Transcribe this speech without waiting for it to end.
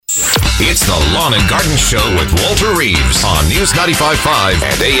It's the Lawn and Garden Show with Walter Reeves on News 95.5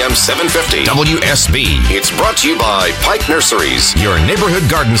 and AM 750 WSB. It's brought to you by Pike Nurseries, your neighborhood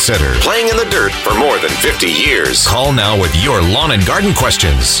garden center, playing in the dirt for more than 50 years. Call now with your lawn and garden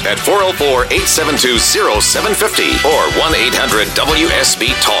questions at 404-872-0750 or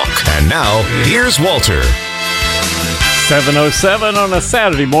 1-800-WSB-TALK. And now, here's Walter. 7:07 on a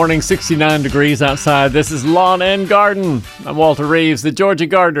Saturday morning, 69 degrees outside. This is Lawn and Garden. I'm Walter Reeves, the Georgia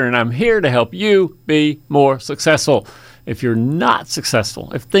Gardener, and I'm here to help you be more successful. If you're not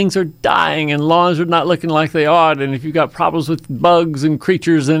successful, if things are dying and lawns are not looking like they ought, and if you've got problems with bugs and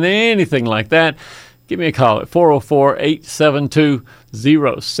creatures and anything like that, give me a call at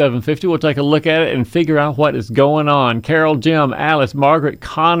 404-872-0750. We'll take a look at it and figure out what is going on. Carol, Jim, Alice, Margaret,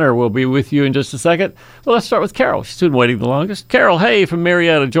 Connor will be with you in just a second. Well, let's start with Carol. She's been waiting the longest. Carol, hey, from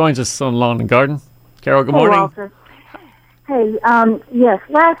Marietta, joins us on Lawn and Garden. Carol, good morning. Walter. Hey, yes,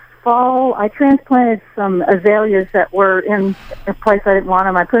 last fall I transplanted some azaleas that were in a place I didn't want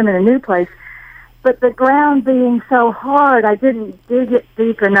them. I put them in a new place. But the ground being so hard, I didn't dig it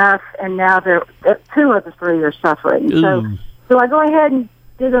deep enough, and now two of the three are suffering. Ooh. So do I go ahead and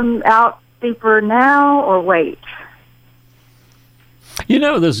dig them out deeper now or wait? You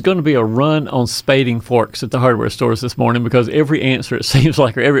know, there's going to be a run on spading forks at the hardware stores this morning because every answer, it seems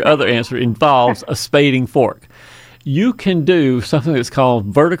like, or every other answer involves a spading fork. You can do something that's called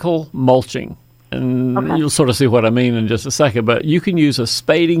vertical mulching. And okay, you'll sort of see what I mean in just a second. But you can use a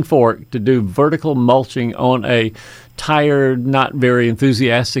spading fork to do vertical mulching on a tired, not very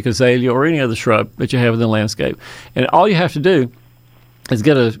enthusiastic azalea or any other shrub that you have in the landscape. And all you have to do is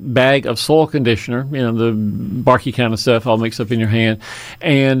get a bag of soil conditioner, you know, the barky kind of stuff all mixed up in your hand,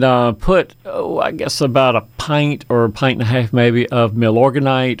 and put, I guess, about a pint or a pint and a half maybe of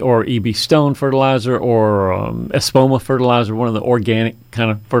Milorganite or EB Stone fertilizer or Espoma fertilizer, one of the organic kind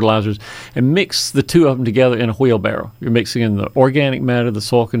of fertilizers, and mix the two of them together in a wheelbarrow. You're mixing in the organic matter, the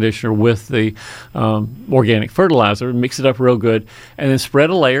soil conditioner, with the organic fertilizer, mix it up real good, and then spread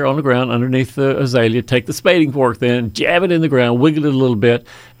a layer on the ground underneath the azalea. Take the spading fork then, jab it in the ground, wiggle it a little bit,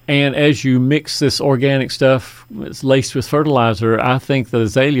 and as you mix this organic stuff, it's laced with fertilizer. I think the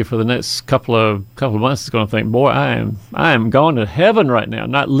azalea for the next couple of months is going to think, boy, I am going to heaven right now.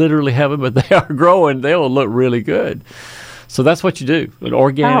 Not literally heaven, but they are growing. They will look really good. So that's what you do, an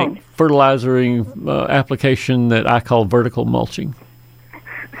organic fertilizing application that I call vertical mulching.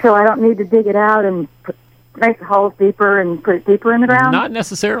 So I don't need to dig it out and make the holes deeper and put it deeper in the ground? Not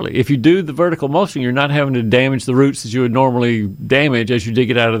necessarily. If you do the vertical mulching, you're not having to damage the roots as you would normally damage as you dig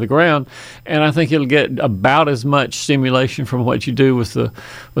it out of the ground. And I think it'll get about as much stimulation from what you do with the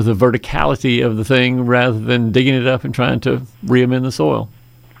verticality of the thing rather than digging it up and trying to re-amend the soil.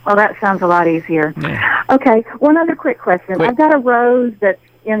 Well, that sounds a lot easier. Yeah. Okay, one other quick question. I've got a rose that's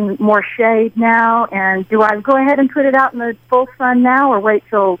in more shade now, and do I go ahead and put it out in the full sun now or wait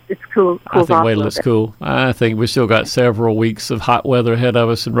till it's cools off? I think wait till it's cool. I think we've still got several weeks of hot weather ahead of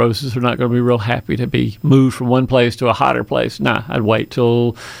us, and roses are not going to be real happy to be moved from one place to a hotter place. Nah, I'd wait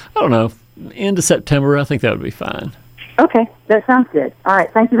till, I don't know, end of September. I think that would be fine. Okay, that sounds good. All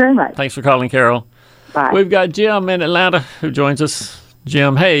right, thank you very much. Thanks for calling, Carol. Bye. We've got Jim in Atlanta who joins us.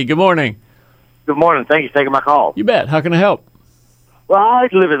 Jim, hey, good morning. Good morning. Thank you for taking my call. You bet. How can I help? Well, I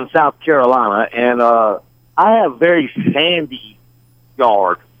live in South Carolina, and I have a very sandy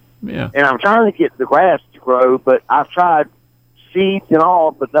yard. Yeah. And I'm trying to get the grass to grow, but I've tried seeds and all,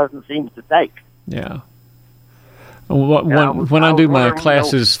 but nothing seems to take. Yeah. When I do my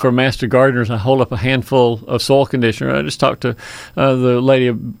classes for Master Gardeners, I hold up a handful of soil conditioner. I just talked to the lady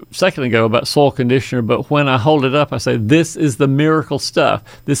a second ago about soil conditioner, but when I hold it up, I say, this is the miracle stuff.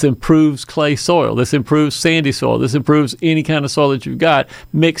 This improves clay soil. This improves sandy soil. This improves any kind of soil that you've got.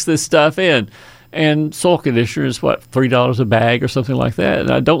 Mix this stuff in. And soil conditioner is, $3 a bag or something like that. And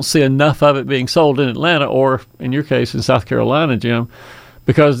I don't see enough of it being sold in Atlanta or, in your case, in South Carolina, Jim,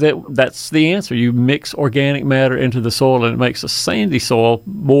 because that's the answer. You mix organic matter into the soil, and it makes a sandy soil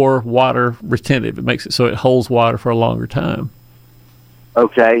more water retentive. It makes it so it holds water for a longer time.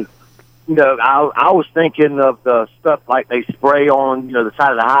 Okay. I was thinking of the stuff like they spray on, the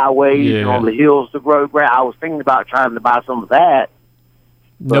side of the highways and on the hills to grow grass. I was thinking about trying to buy some of that.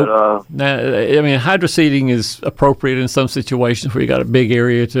 Nope. Hydro seeding is appropriate in some situations where you got a big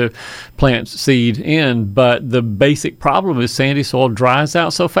area to plant seed in, but the basic problem is sandy soil dries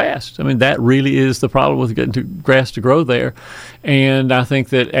out so fast. I mean, that really is the problem with getting grass to grow there. And I think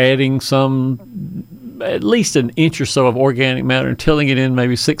that adding at least an inch or so of organic matter and tilling it in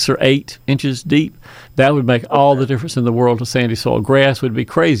maybe 6 or 8 inches deep, that would make all the difference in the world to sandy soil. Grass would be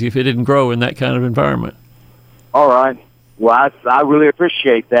crazy if it didn't grow in that kind of environment. All right. Well, I really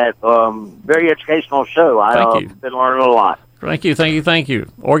appreciate that. Very educational show. Thank you. Been learning a lot. Thank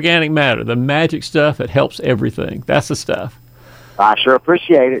you. Organic matter, the magic stuff that helps everything. That's the stuff. I sure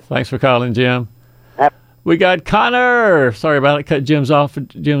appreciate it. Thanks for calling, Jim. We got Connor. Sorry about it. Cut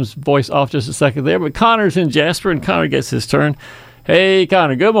Jim's voice off just a second there. But Connor's in Jasper, and Connor gets his turn. Hey,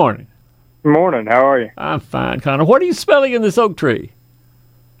 Connor. Good morning. Good morning. How are you? I'm fine, Connor. What are you smelling in this oak tree?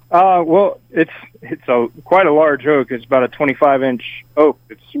 Well, it's quite a large oak. It's about a 25-inch oak.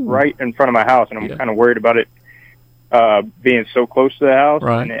 It's right in front of my house, and I'm kind of worried about it being so close to the house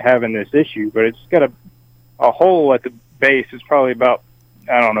and it having this issue. But it's got a hole at the base. It's probably about,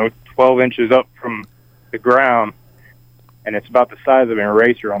 12 inches up from the ground, and it's about the size of an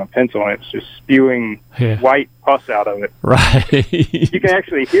eraser on a pencil, and it's just spewing white pus out of it. Right. You can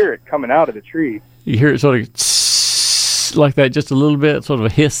actually hear it coming out of the tree. You hear it sort of like that, just a little bit, sort of a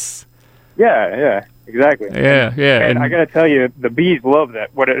hiss. Yeah, exactly. Yeah. And I got to tell you, the bees love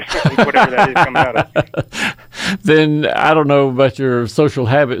that, whatever that is coming out of. Then I don't know about your social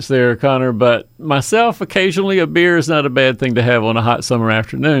habits there, Connor, but myself, occasionally a beer is not a bad thing to have on a hot summer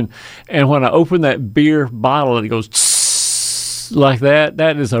afternoon. And when I open that beer bottle and it goes like that,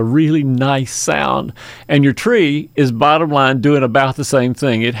 that is a really nice sound. And your tree is, bottom line, doing about the same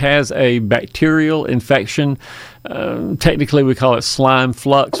thing. It has a bacterial infection. Technically, we call it slime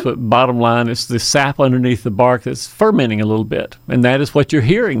flux, but bottom line, it's the sap underneath the bark that's fermenting a little bit. And that is what you're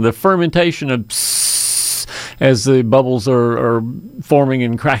hearing, the fermentation of as the bubbles are forming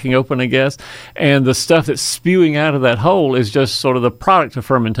and cracking open, I guess. And the stuff that's spewing out of that hole is just sort of the product of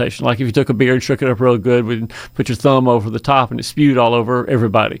fermentation. Like if you took a beer and shook it up real good, put your thumb over the top and it spewed all over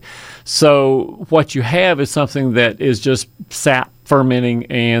everybody. So what you have is something that is just sap fermenting,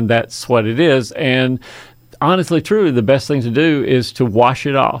 and that's what it is. And honestly, truly, the best thing to do is to wash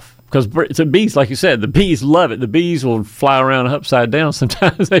it off. Because the bees, like you said, the bees love it. The bees will fly around upside down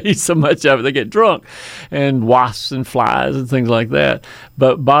sometimes. They eat so much of it, they get drunk. And wasps and flies and things like that.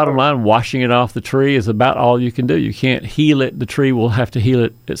 But bottom line, washing it off the tree is about all you can do. You can't heal it. The tree will have to heal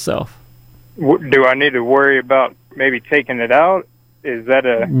it itself. Do I need to worry about maybe taking it out? Is that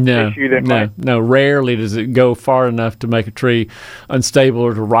a issue that No, rarely does it go far enough to make a tree unstable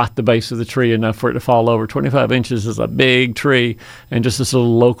or to rot the base of the tree enough for it to fall over. 25 inches is a big tree, and just this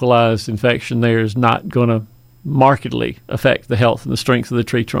little localized infection there is not going to markedly affect the health and the strength of the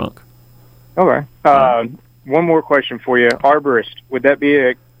tree trunk. Okay. One more question for you. Arborist, would that be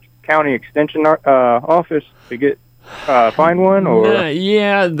a county extension office to get find one? Or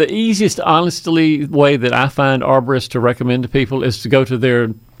yeah, the easiest, honestly, way that I find arborists to recommend to people is to go to their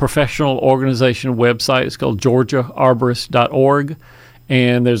professional organization website. It's called georgiaarborist.org,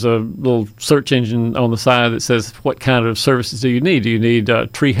 and there's a little search engine on the side that says what kind of services do you need. Do you need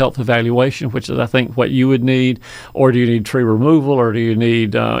tree health evaluation, which is I think what you would need, or do you need tree removal, or do you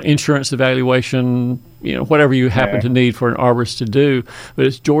need insurance evaluation, whatever you happen to need for an arborist to do. But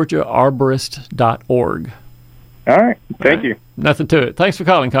it's georgiaarborist.org. All right. Thank you. Nothing to it. Thanks for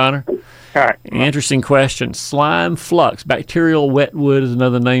calling, Connor. All right. Interesting question. Slime flux. Bacterial wetwood is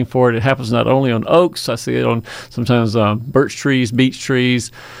another name for it. It happens not only on oaks. I see it on sometimes birch trees, beech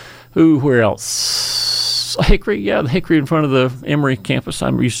trees. Where else? Hickory. Yeah, the hickory in front of the Emory campus.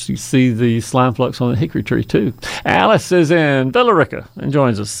 I used to see the slime flux on the hickory tree, too. Alice is in Villarica and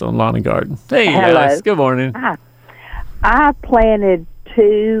joins us on Lawn and Garden. Hey, hello. Alice. Good morning. Hi. I planted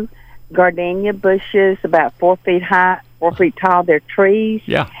 2 gardenia bushes about 4 feet high, 4 feet tall. They're trees.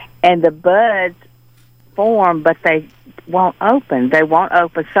 Yeah. And the buds form, but they won't open. They won't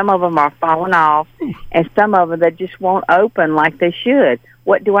open. Some of them are falling off, and some of them, they just won't open like they should.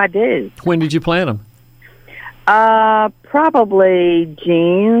 What do I do? When did you plant them? Probably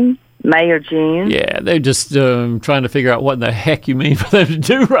May or June. Yeah, they're just trying to figure out what in the heck you mean for them to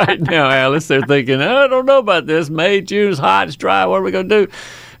do right now, Alice. They're thinking, I don't know about this. May, June is hot, it's dry. What are we going to do?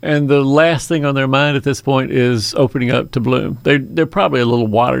 And the last thing on their mind at this point is opening up to bloom. They're probably a little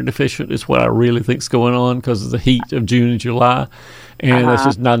water deficient is what I really think is going on because of the heat of June and July. And there's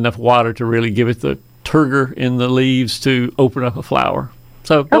just not enough water to really give it the turgor in the leaves to open up a flower.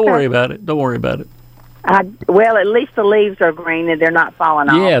 So don't worry about it. Don't worry about it. Well, at least the leaves are green and they're not falling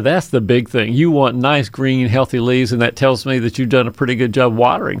off. Yeah, that's the big thing. You want nice, green, healthy leaves, and that tells me that you've done a pretty good job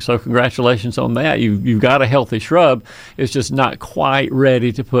watering. So congratulations on that. You've got a healthy shrub. It's just not quite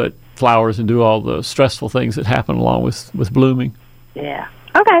ready to put flowers and do all the stressful things that happen along with blooming. Yeah.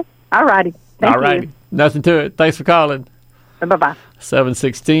 Okay. All righty. Thank you. Nothing to it. Thanks for calling. Bye-bye.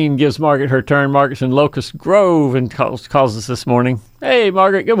 7:16 gives Margaret her turn. Margaret's in Locust Grove and calls us this morning. Hey,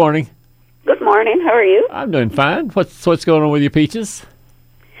 Margaret. Good morning. Good morning. How are you? I'm doing fine. What's going on with your peaches?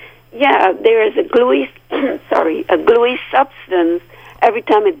 Yeah, there is a gluey, a gluey substance. Every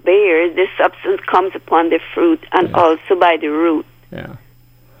time it bears, this substance comes upon the fruit and also by the root. Yeah.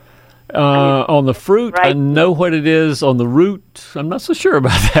 On the fruit, right. I know what it is. On the root, I'm not so sure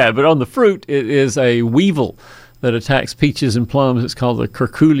about that. But on the fruit, it is a weevil that attacks peaches and plums. It's called the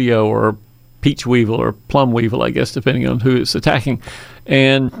curculio or peach weevil or plum weevil, I guess, depending on who it's attacking.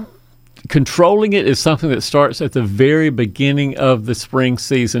 And controlling it is something that starts at the very beginning of the spring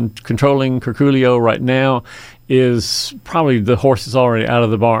season. Controlling curculio right now is probably the horse is already out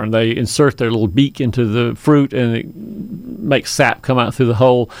of the barn. They insert their little beak into the fruit and it makes sap come out through the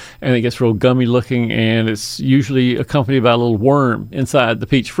hole and it gets real gummy looking, and it's usually accompanied by a little worm inside the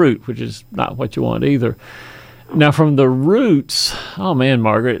peach fruit, which is not what you want either. Now from the roots, oh man,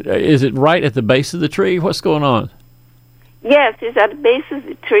 Margaret, is it right at the base of the tree? What's going on? Yes, it's at the base of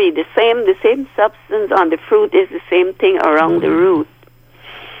the tree. The same substance on the fruit is the same thing around the root.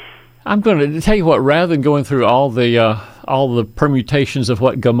 I'm going to tell you what. Rather than going through all the permutations of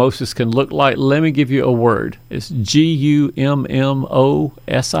what gummosis can look like, let me give you a word. It's Gummosis,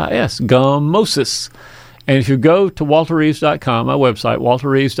 gummosis. And if you go to walterreeves.com, my website,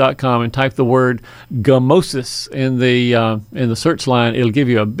 walterreeves.com, and type the word gummosis in the search line, it'll give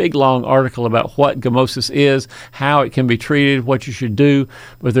you a big, long article about what gummosis is, how it can be treated, what you should do.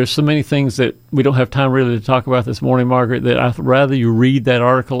 But there's so many things that we don't have time really to talk about this morning, Margaret, that I'd rather you read that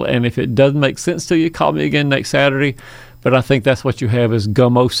article. And if it doesn't make sense to you, call me again next Saturday. But I think that's what you have is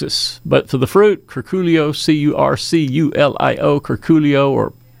gummosis. But for the fruit, curculio, C-U-R-C-U-L-I-O, curculio,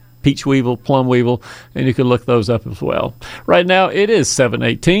 or peach weevil, plum weevil, and you can look those up as well. Right now, it is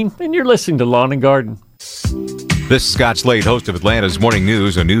 7:18, and you're listening to Lawn and Garden. This is Scott Slade, host of Atlanta's Morning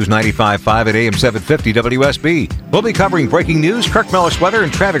News on News 95.5 at AM 750 WSB. We'll be covering breaking news, Kirk Mellish weather,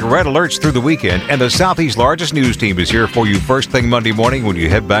 and traffic red alerts through the weekend, and the Southeast's largest news team is here for you first thing Monday morning when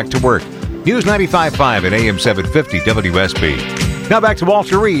you head back to work. News 95.5 at AM 750 WSB. Now back to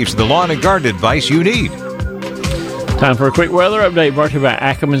Walter Reeves, the lawn and garden advice you need. Time for a quick weather update brought to you by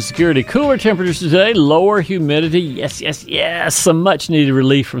Ackerman Security. Cooler temperatures today, lower humidity. Yes. Some much-needed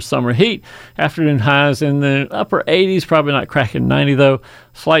relief from summer heat. Afternoon highs in the upper 80s, probably not cracking 90, though.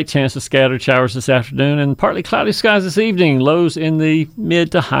 Slight chance of scattered showers this afternoon and partly cloudy skies this evening. Lows in the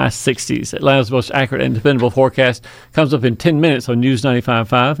mid to high 60s. Atlanta's most accurate and dependable forecast comes up in 10 minutes on News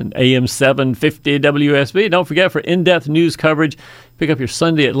 95.5 and AM 750 WSB. Don't forget, for in-depth news coverage, pick up your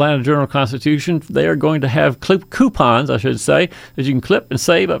Sunday Atlanta Journal-Constitution. They are going to have coupons, I should say, that you can clip and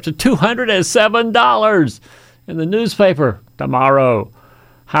save up to $207 in the newspaper tomorrow.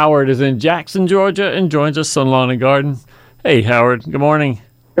 Howard is in Jackson, Georgia, and joins us on Lawn and Garden. Hey, Howard. Good morning.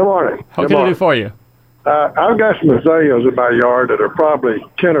 Good morning. What can I do for you? I've got some azaleas in my yard that are probably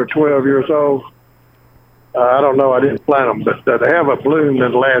 10 or 12 years old. I don't know. I didn't plant them, but they haven't bloomed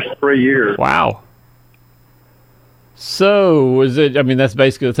in the last 3 years. Wow. So, that's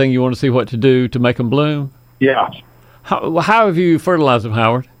basically the thing you want to see what to do to make them bloom? Yeah. How have you fertilized them,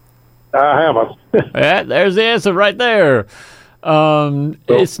 Howard? I haven't. There's the answer right there.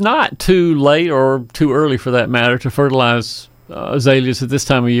 It's not too late or too early, for that matter, to fertilize azaleas at this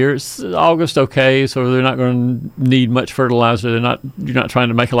time of year. It's August, okay, so they're not going to need much fertilizer. You're not trying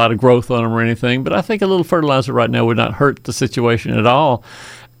to make a lot of growth on them or anything. But I think a little fertilizer right now would not hurt the situation at all.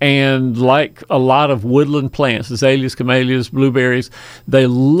 And like a lot of woodland plants, azaleas, camellias, blueberries, they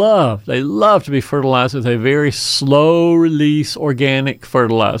love to be fertilized with a very slow-release organic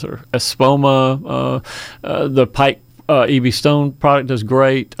fertilizer. Espoma, the Pike E.B. Stone product does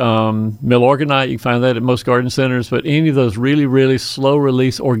great. Milorganite, you can find that at most garden centers. But any of those really, really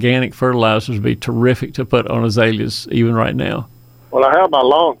slow-release organic fertilizers would be terrific to put on azaleas even right now. Well, I have my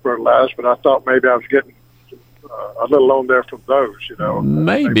lawn fertilized, but I thought maybe I was getting a little on there from those,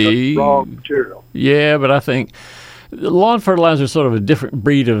 Maybe. Raw material. Yeah, but I think lawn fertilizer is sort of a different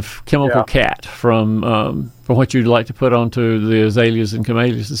breed of chemical cat from what you'd like to put onto the azaleas and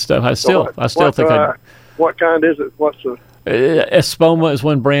camellias and stuff. What kind is it? What's the... Espoma is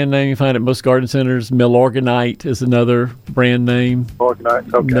one brand name you find at most garden centers. Milorganite is another brand name.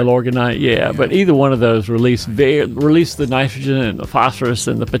 Milorganite, okay. Milorganite, yeah. But either one of those release the nitrogen and the phosphorus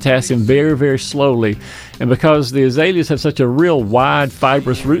and the potassium very, very slowly. And because the azaleas have such a real wide,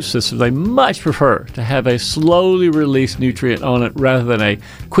 fibrous root system, they much prefer to have a slowly released nutrient on it rather than a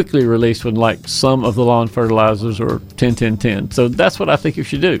quickly released one like some of the lawn fertilizers or 10-10-10. So that's what I think you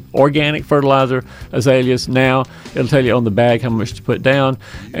should do. Organic fertilizer, azaleas. Now it'll tell you on the bag how much to put down,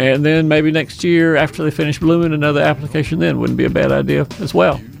 and then maybe next year after they finish blooming, another application then wouldn't be a bad idea as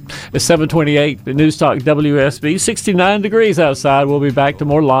well. It's 7:28 at News Talk WSB. 69 degrees outside. We'll be back to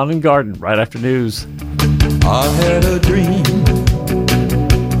more Lawn and Garden right after news. I had a dream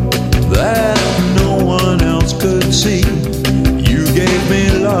that no one else could see. You gave me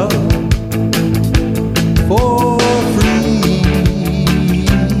love for free.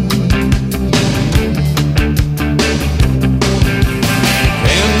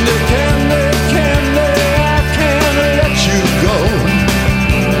 Candy, candy, candy, I can't let you go.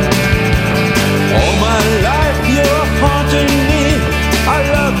 All my life you're haunting me. I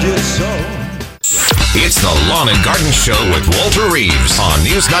loved you so. It's the Lawn and Garden Show with Walter Reeves on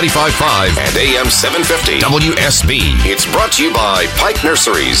News 95.5 and AM 750 WSB. It's brought to you by Pike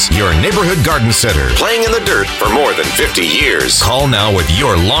Nurseries, your neighborhood garden center, playing in the dirt for more than 50 years. Call now with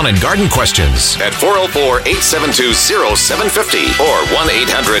your lawn and garden questions at 404-872-0750 or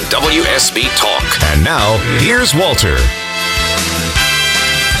 1-800-WSB-TALK. And now, here's Walter.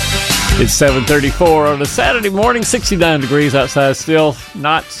 It's 7:34 on a Saturday morning, 69 degrees outside still.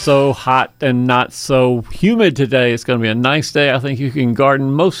 Not so hot and not so humid today. It's going to be a nice day. I think you can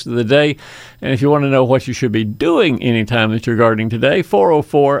garden most of the day. And if you want to know what you should be doing anytime that you're gardening today,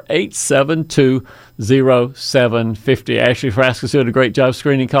 404-872-0750. Ashley Frasca's doing a great job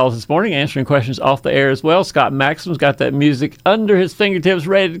screening calls this morning, answering questions off the air as well. Scott Maxim's got that music under his fingertips,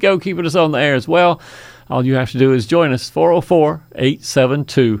 ready to go, keeping us on the air as well. All you have to do is join us,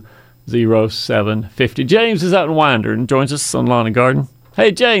 404-872-0750. James is out in Winder and joins us on Lawn and Garden.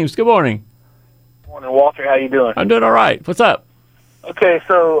 Hey, James, good morning. Morning, Walter. How you doing? I'm doing all right. What's up? Okay,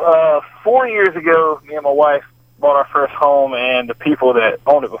 so 4 years ago, me and my wife bought our first home, and the people that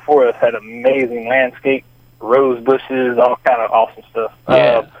owned it before us had amazing landscape, rose bushes, all kind of awesome stuff.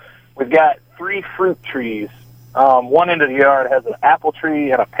 Yeah. We've got 3 fruit trees. One end of the yard has an apple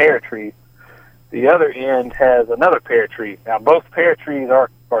tree and a pear tree. The other end has another pear tree. Now, both pear trees are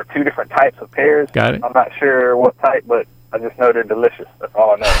 2 different types of pears. Got it. I'm not sure what type, but I just know they're delicious. That's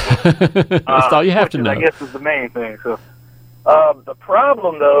all I know. That's all you have to know. I guess is the main thing. So, the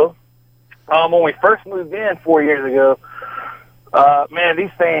problem, though, when we first moved in 4 years ago, man,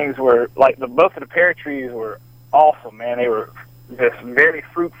 these things were, like, both of the pear trees were awesome, man. They were just very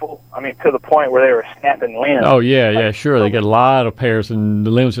fruitful. I mean, to the point where they were snapping limbs. Oh, yeah, sure. They get a lot of pears, and the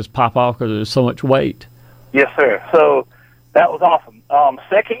limbs just pop off because there's so much weight. Yes, sir. So that was awesome.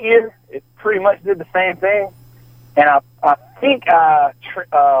 Second year, it pretty much did the same thing, and I think I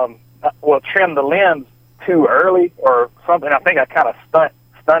trimmed the limbs too early or something. I think I kind of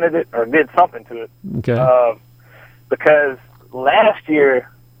stunted it or did something to it. Okay. Because last year,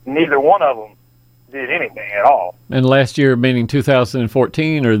 neither one of them did anything at all. And last year, meaning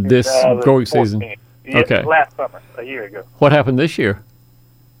 2014 or this growing season? Yes, okay. Last summer, a year ago. What happened this year?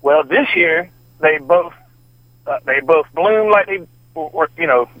 Well, this year, they both bloom like they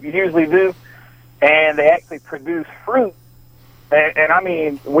usually do, and they actually produce fruit. And I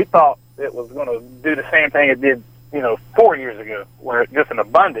mean, we thought it was going to do the same thing it did, 4 years ago, where it just in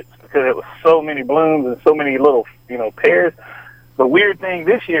abundance because it was so many blooms and so many little, pears. The weird thing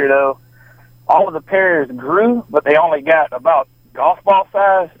this year, though, all of the pears grew, but they only got about golf ball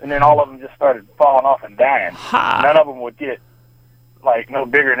size, and then all of them just started falling off and dying. None of them would get no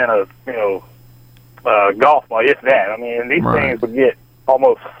bigger than a golf ball, if that. I mean, these things would get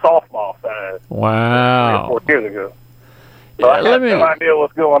almost softball size. Wow. 3 or 4 years ago. So I have no idea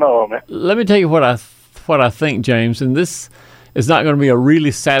what's going on, man. Let me tell you what I think, James, and this is not going to be a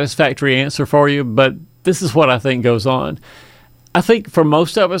really satisfactory answer for you, but this is what I think goes on. I think for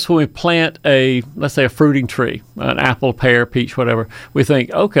most of us, when we plant let's say a fruiting tree, an apple, pear, peach, whatever, we think,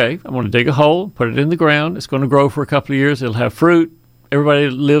 okay, I'm going to dig a hole, put it in the ground. It's going to grow for a couple of years. It'll have fruit. Everybody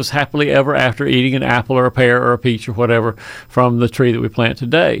lives happily ever after eating an apple or a pear or a peach or whatever from the tree that we plant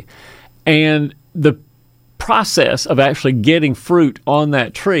today. And the process of actually getting fruit on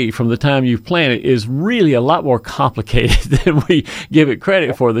that tree from the time you plant it is really a lot more complicated than we give it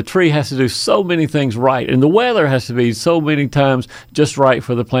credit for. The tree has to do so many things right, and the weather has to be so many times just right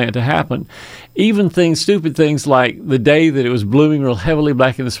for the plant to happen. Even stupid things like the day that it was blooming real heavily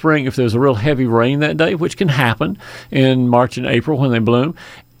back in the spring, if there's a real heavy rain that day, which can happen in March and April when they bloom,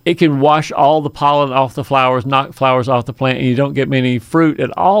 it can wash all the pollen off the flowers, knock flowers off the plant, and you don't get many fruit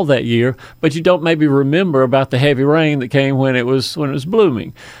at all that year, but you don't maybe remember about the heavy rain that came when it was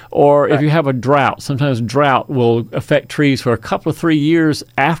blooming. Or if you have a drought, sometimes drought will affect trees for a couple of 3 years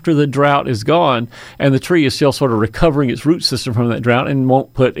after the drought is gone, and the tree is still sort of recovering its root system from that drought and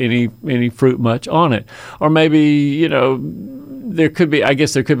won't put any fruit much on it. Or maybe, there could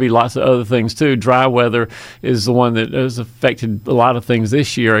be lots of other things too. Dry weather is the one that has affected a lot of things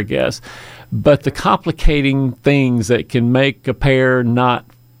this year, I guess. But the complicating things that can make a pear not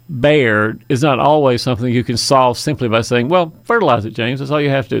bear is not always something you can solve simply by saying, well, fertilize it, James. That's all you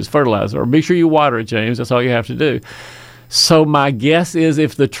have to do is fertilize it. Or be sure you water it, James. That's all you have to do. So my guess is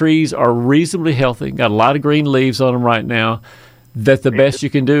if the trees are reasonably healthy, got a lot of green leaves on them right now, that the best you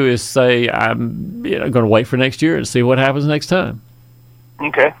can do is say, I'm going to wait for next year and see what happens next time.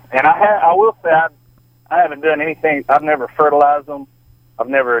 Okay. And I will say I haven't done anything. I've never fertilized them. I've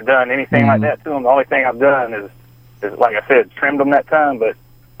never done anything like that to them. The only thing I've done is like I said, trimmed them that time, but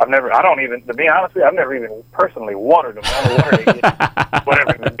to be honest with you, I've never even personally watered them. I don't know where they get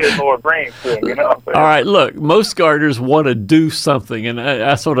whatever the good Lord brings to them, All right, look, most gardeners want to do something, and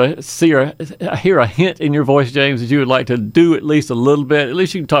I sort of I hear a hint in your voice, James, that you would like to do at least a little bit. At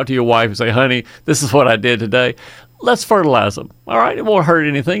least you can talk to your wife and say, honey, this is what I did today. Let's fertilize them. All right, it won't hurt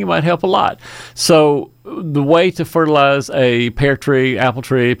anything. It might help a lot. So the way to fertilize a pear tree, apple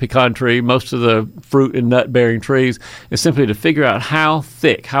tree, pecan tree, most of the fruit and nut-bearing trees is simply to figure out how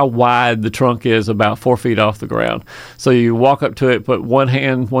thick, how wide the trunk is about 4 feet off the ground. So you walk up to it, put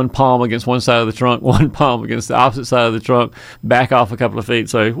one palm against one side of the trunk, one palm against the opposite side of the trunk, back off a couple of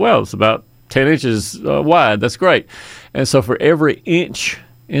feet, say, well, it's about 10 inches wide. That's great. And so for every inch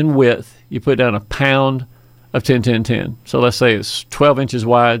in width, you put down a pound of 10-10-10. So let's say it's 12 inches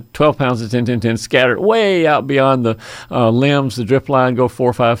wide, 12 pounds of 10-10-10 scattered way out beyond the limbs. The drip line, go 4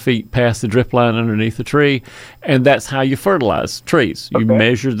 or 5 feet past the drip line underneath the tree, and that's how you fertilize trees. You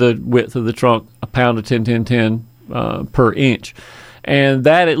measure the width of the trunk, a pound of 10-10-10 per inch. And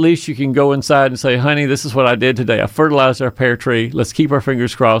that at least you can go inside and say, honey, this is what I did today. I fertilized our pear tree. Let's keep our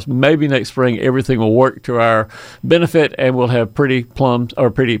fingers crossed. Maybe next spring everything will work to our benefit and we'll have pretty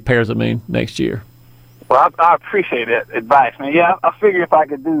pears, next year. Well, I appreciate that advice, man. Yeah, I figure if I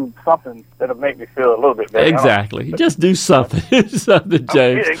could do something that'll make me feel a little bit better. Exactly. Just do something. Something,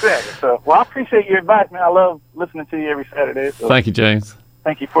 James. Yeah, exactly. So, well, I appreciate your advice, man. I love listening to you every Saturday. So thank you, James.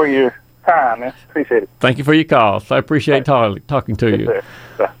 Thank you for your time, man. Appreciate it. Thank you for your call. I appreciate talking to you.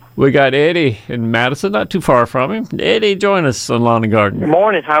 Sir. We got Eddie in Madison, not too far from him. Eddie, join us on Lawn and Garden. Good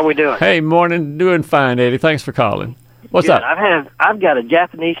morning. How are we doing? Hey, morning. Doing fine, Eddie. Thanks for calling. What's up? I've got a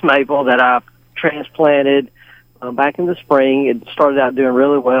Japanese maple that I transplanted back in the spring. It started out doing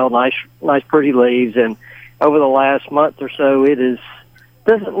really well, nice pretty leaves, and over the last month or so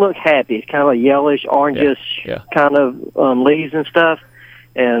doesn't look happy. It's kind of a yellowish, orangish kind of leaves and stuff,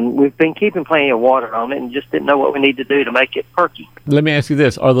 and we've been keeping plenty of water on it and just didn't know what we need to do to make it perky. Let me ask you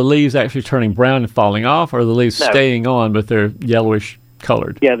this. Are the leaves actually turning brown and falling off, or are the leaves staying on but they're yellowish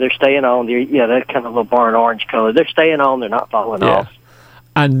colored? Yeah, they're staying on. They're kind of a burnt orange color. They're staying on. They're not falling off.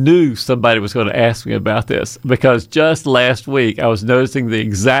 I knew somebody was going to ask me about this because just last week I was noticing the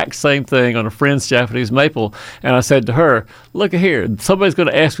exact same thing on a friend's Japanese maple, and I said to her, look here, somebody's going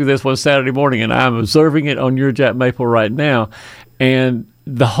to ask me this one Saturday morning, and I'm observing it on your Jap maple right now, and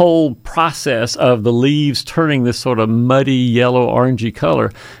the whole process of the leaves turning this sort of muddy yellow orangey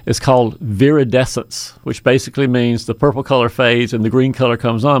color is called viridescence, which basically means the purple color fades and the green color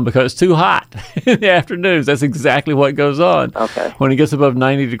comes on because it's too hot in the afternoons. That's exactly what goes on. Okay. When it gets above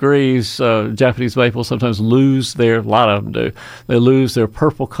 90 degrees, Japanese maples sometimes a lot of them do, they lose their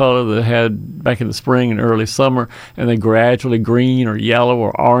purple color that they had back in the spring and early summer, and they gradually green or yellow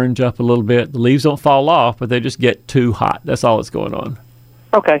or orange up a little bit. The leaves don't fall off, but they just get too hot. That's all that's going on.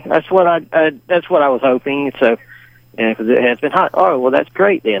 Okay, that's what I was hoping. So, because it has been hot. Oh, well, that's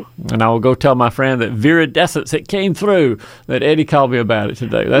great then. And I will go tell my friend that viridescence, it came through. That Eddie called me about it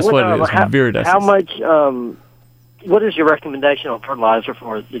today. That's what it is. Viridescence. How much? What is your recommendation on fertilizer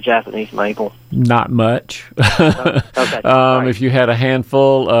for the Japanese maple? Not much. Okay. Right. If you had a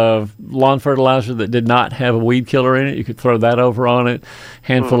handful of lawn fertilizer that did not have a weed killer in it, you could throw that over on it.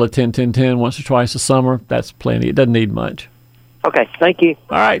 Handful of 10-10-10 once or twice a summer. That's plenty. It doesn't need much. Okay, thank you.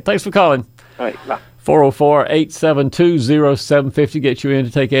 All right, thanks for calling. All right, bye. 404-872-0750 get you in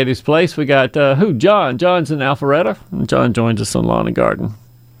to take Eddie's place. We got, who? John. John's in Alpharetta. And John joins us on Lawn and Garden.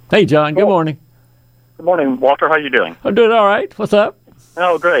 Hey, John, good morning. Good morning, Walter. How you doing? I'm doing all right. What's up?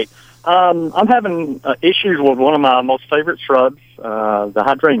 Oh, great. I'm having issues with one of my most favorite shrubs, the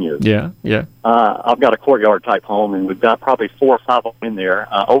hydrangeas. Yeah. I've got a courtyard-type home, and we've got probably 4 or 5 of them in there.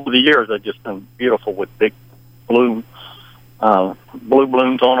 Over the years, they've just been beautiful with big blue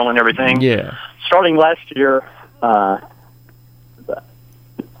blooms on them and everything. Yeah. Starting last year,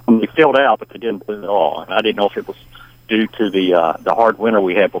 they filled out, but they didn't bloom at all. And I didn't know if it was due to the hard winter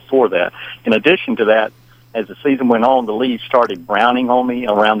we had before that. In addition to that, as the season went on, the leaves started browning on me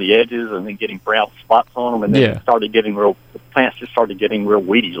around the edges and then getting brown spots on them. And then the plants just started getting real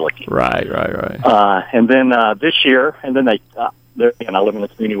weedy looking. Right. And then this year, and then and I live in a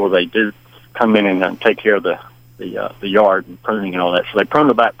community where they do come in and take care of the yard and pruning and all that. So they pruned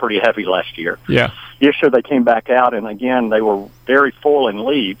them back pretty heavy last year. Yeah. This year they came back out, and again, they were very full in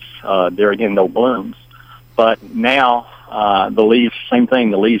leaves. There again, no blooms. But now The leaves, same thing.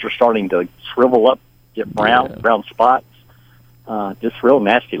 The leaves are starting to shrivel up, get brown spots. Just real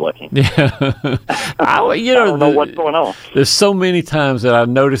nasty looking. Yeah. I don't know what's going on. There's so many times that I've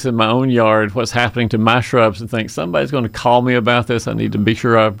noticed in my own yard what's happening to my shrubs and think somebody's going to call me about this. I need to be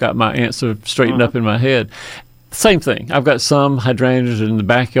sure I've got my answer straightened up in my head. Same thing. I've got some hydrangeas in the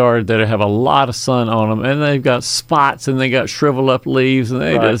backyard that have a lot of sun on them, and they've got spots and they got shriveled up leaves, and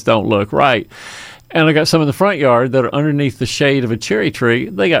they just don't look right. And I got some in the front yard that are underneath the shade of a cherry tree.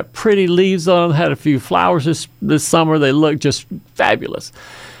 They got pretty leaves on them, had a few flowers this summer. They look just fabulous.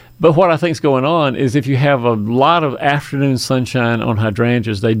 But what I think is going on is if you have a lot of afternoon sunshine on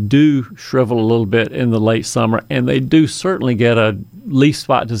hydrangeas, they do shrivel a little bit in the late summer, and they do certainly get a leaf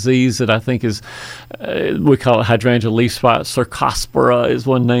spot disease that I think is, we call it hydrangea leaf spot. Cercospora is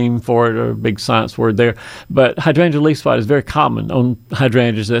one name for it, or a big science word there. But hydrangea leaf spot is very common on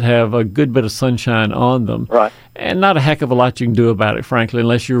hydrangeas that have a good bit of sunshine on them. Right. And not a heck of a lot you can do about it, frankly,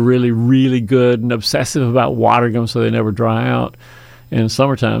 unless you're really, really good and obsessive about watering them so they never dry out in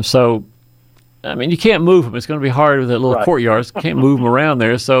summertime. So, I mean, you can't move them. It's going to be hard with that little courtyard. You can't move them around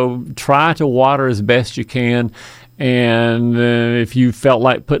there. So try to water as best you can. And if you felt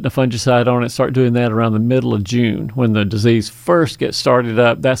like putting a fungicide on it, start doing that around the middle of June. When the disease first gets started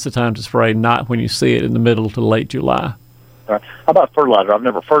up, that's the time to spray, not when you see it in the middle to late July. How about fertilizer? I've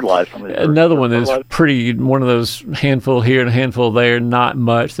never fertilized them. Another one is pretty, one of those handful here and a handful there, not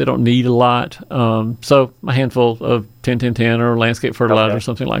much. They don't need a lot. So a handful of 10-10-10 or landscape fertilizer or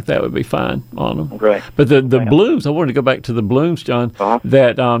something like that would be fine on them. Great. But the blooms, I wanted to go back to the blooms, John,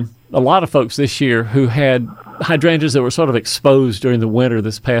 that a lot of folks this year who had hydrangeas that were sort of exposed during the winter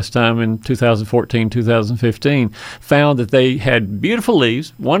this past time in 2014, 2015, found that they had beautiful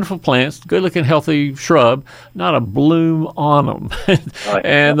leaves, wonderful plants, good-looking, healthy shrub, not a bloom on them.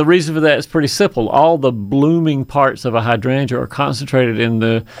 And the reason for that is pretty simple. All the blooming parts of a hydrangea are concentrated in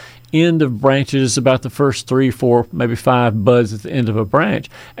the end of branches, about the first 3, 4, maybe 5 buds at the end of a branch.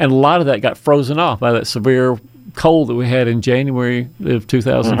 And a lot of that got frozen off by that severe cold that we had in January of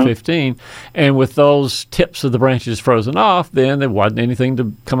 2015, and with those tips of the branches frozen off, then there wasn't anything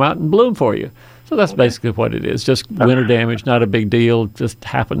to come out and bloom for you. So that's basically what it is. Just winter damage, not a big deal, just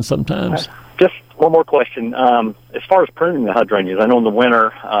happens sometimes. Just one more question. As far as pruning the hydrangeas, I know in the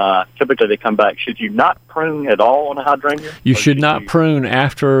winter, typically they come back. Should you not prune at all on a hydrangea? You should not prune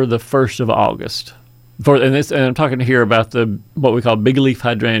after the 1st of August. And I'm talking here about what we call big leaf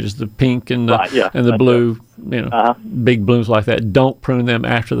hydrangeas, the pink and the blue, big blooms like that. Don't prune them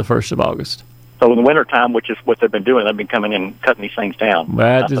after the 1st of August. So in the wintertime, which is what they've been doing, they've been coming in and cutting these things down.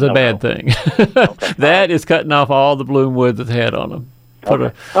 That is a bad thing. That is cutting off all the bloom wood that they had on them.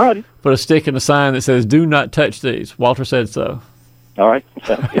 Put a stick and a sign that says, "Do not touch these." Walter said so. All right.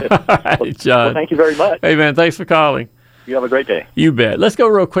 Sounds good. All right, John. Well, thank you very much. Hey, man, thanks for calling. You have a great day. You bet. Let's go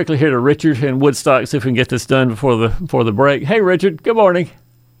real quickly here to Richard in Woodstock, see if we can get this done before the break. Hey, Richard. Good morning.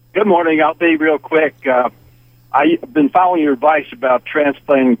 Good morning. I'll be real quick. I've been following your advice about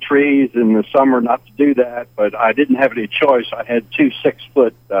transplanting trees in the summer, not to do that, but I didn't have any choice. I had 2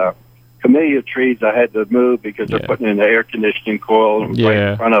 6-foot camellia trees I had to move because they're putting in the air conditioning coil right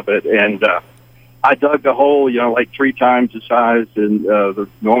in front of it. And I dug the hole, like 3 times the size in the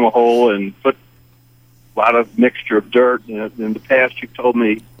normal hole, and put a lot of mixture of dirt. In the past, you told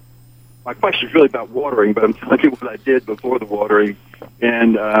me, my question is really about watering, but I'm telling you what I did before the watering.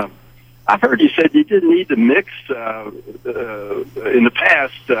 And I've heard you said you didn't need to mix, in the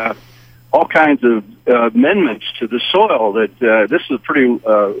past, all kinds of amendments to the soil. That this is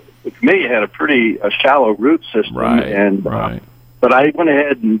the camellia had a pretty shallow root system. But I went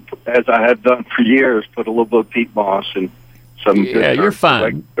ahead and, as I have done for years, put a little bit of peat moss and some good you're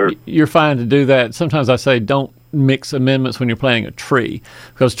fine. You're fine to do that. Sometimes I say don't mix amendments when you're planting a tree,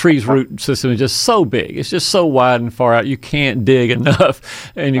 because trees' root system is just so big. It's just so wide and far out. You can't dig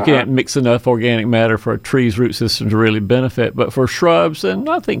enough, and you can't mix enough organic matter for a tree's root system to really benefit. But for shrubs, and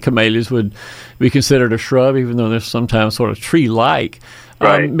I think camellias would be considered a shrub, even though they're sometimes sort of tree-like.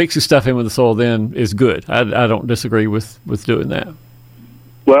 Mixing stuff in with the soil then is good. I don't disagree with doing that.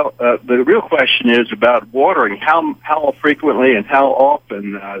 Well, the real question is about watering. How frequently and how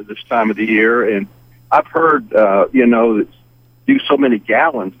often this time of the year? And I've heard, do so many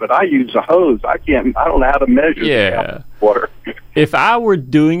gallons, but I use a hose. I don't know how to measure the water. If I were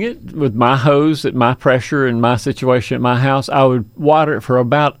doing it with my hose at my pressure and my situation at my house, I would water it for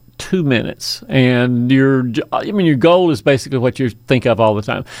about 2 minutes. And your goal is basically what you think of all the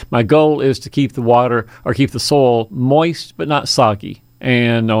time. My goal is to keep the water or keep the soil moist but not soggy.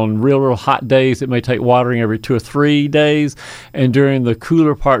 And on real hot days, it may take watering every 2 or 3 days. And during the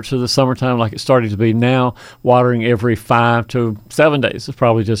cooler parts of the summertime, like it's starting to be now, watering every 5 to 7 days is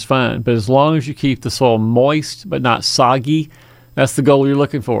probably just fine. But as long as you keep the soil moist but not soggy, that's the goal you're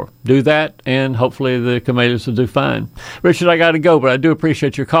looking for. Do that, and hopefully the camellias will do fine. Richard, I got to go, but I do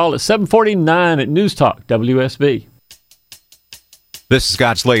appreciate your call. It's 7:49 at News Talk WSB. This is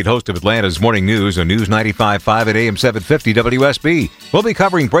Scott Slade, host of Atlanta's Morning News on News 95.5 at AM 750 WSB. We'll be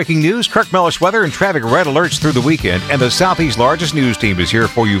covering breaking news, Kirk Mellish weather, and traffic red alerts through the weekend. And the Southeast's largest news team is here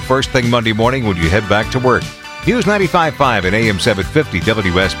for you first thing Monday morning when you head back to work. News 95.5 at AM 750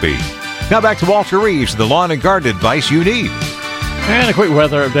 WSB. Now back to Walter Reeves, the lawn and garden advice you need. And a quick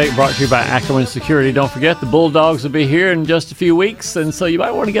weather update brought to you by Ackerman Security. Don't forget, the Bulldogs will be here in just a few weeks, and so you might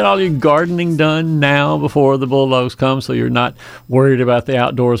want to get all your gardening done now before the Bulldogs come, so you're not worried about the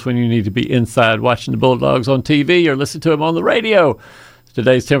outdoors when you need to be inside watching the Bulldogs on TV or listen to them on the radio.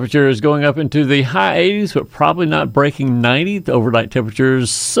 Today's temperature is going up into the high 80s, but probably not breaking 90. The overnight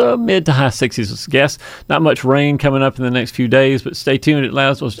temperatures mid to high 60s, let's guess. Not much rain coming up in the next few days, but stay tuned.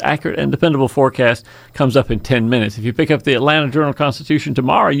 Atlanta's most accurate and dependable forecast comes up in 10 minutes. If you pick up the Atlanta Journal-Constitution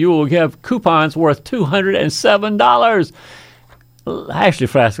tomorrow, you will have coupons worth $207. Ashley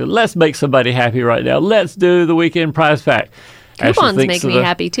Frasca, let's make somebody happy right now. Let's do the weekend prize pack. Coupons make me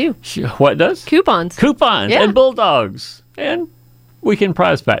happy, too. What does? Coupons. Coupons Yeah. and Bulldogs. And weekend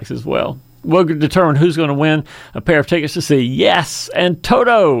prize packs as well. We'll determine who's going to win a pair of tickets to see Yes and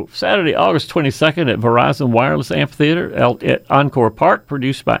Toto Saturday, August 22nd at Verizon Wireless Amphitheater at Encore Park,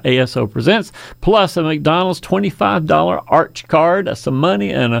 produced by ASO Presents, plus a McDonald's $25 Arch card. That's some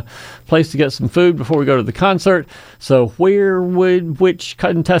money and a place to get some food before we go to the concert. So which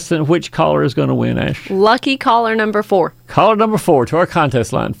contestant, which caller is going to win, Ash? Lucky caller number 4. Caller number 4 to our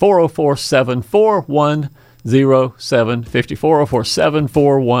contest line, 404-741-0750,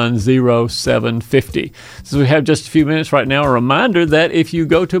 404-741-0750. So we have just a few minutes right now. A reminder that if you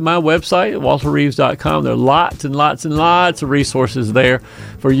go to my website, walterreeves.com, there are lots and lots and lots of resources there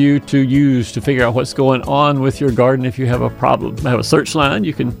for you to use to figure out what's going on with your garden if you have a problem. I have a search line.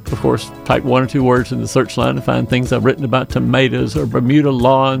 You can, of course, type 1 or 2 words in the search line and find things I've written about tomatoes or Bermuda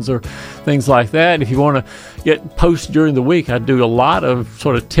lawns or things like that. If you want to get posts during the week, I do a lot of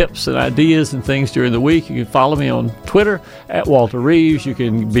sort of tips and ideas and things during the week. You can follow me on Twitter at Walter Reeves. You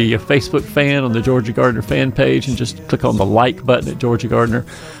can be a Facebook fan on the Georgia Gardener fan page and just click on the like button at Georgia Gardener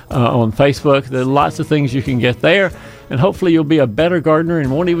on Facebook. There are lots of things you can get there, and hopefully you'll be a better gardener and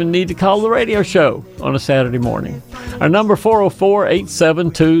won't even need to call the radio show on a Saturday morning. Our number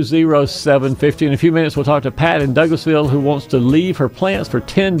 404-872-0750. In a few minutes, we'll talk to Pat in Douglasville, who wants to leave her plants for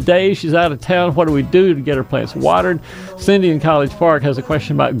 10 days. She's out of town. What do we do to get her plants watered? Cindy in College Park has a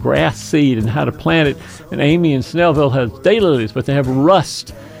question about grass seed and how to plant it. And Amy in Snellville has daylilies, but they have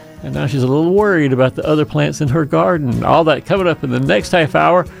rust. And now she's a little worried about the other plants in her garden. All that coming up in the next half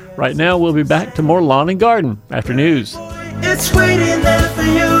hour. Right now, we'll be back to more Lawn and Garden after news. It's waiting there for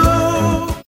you.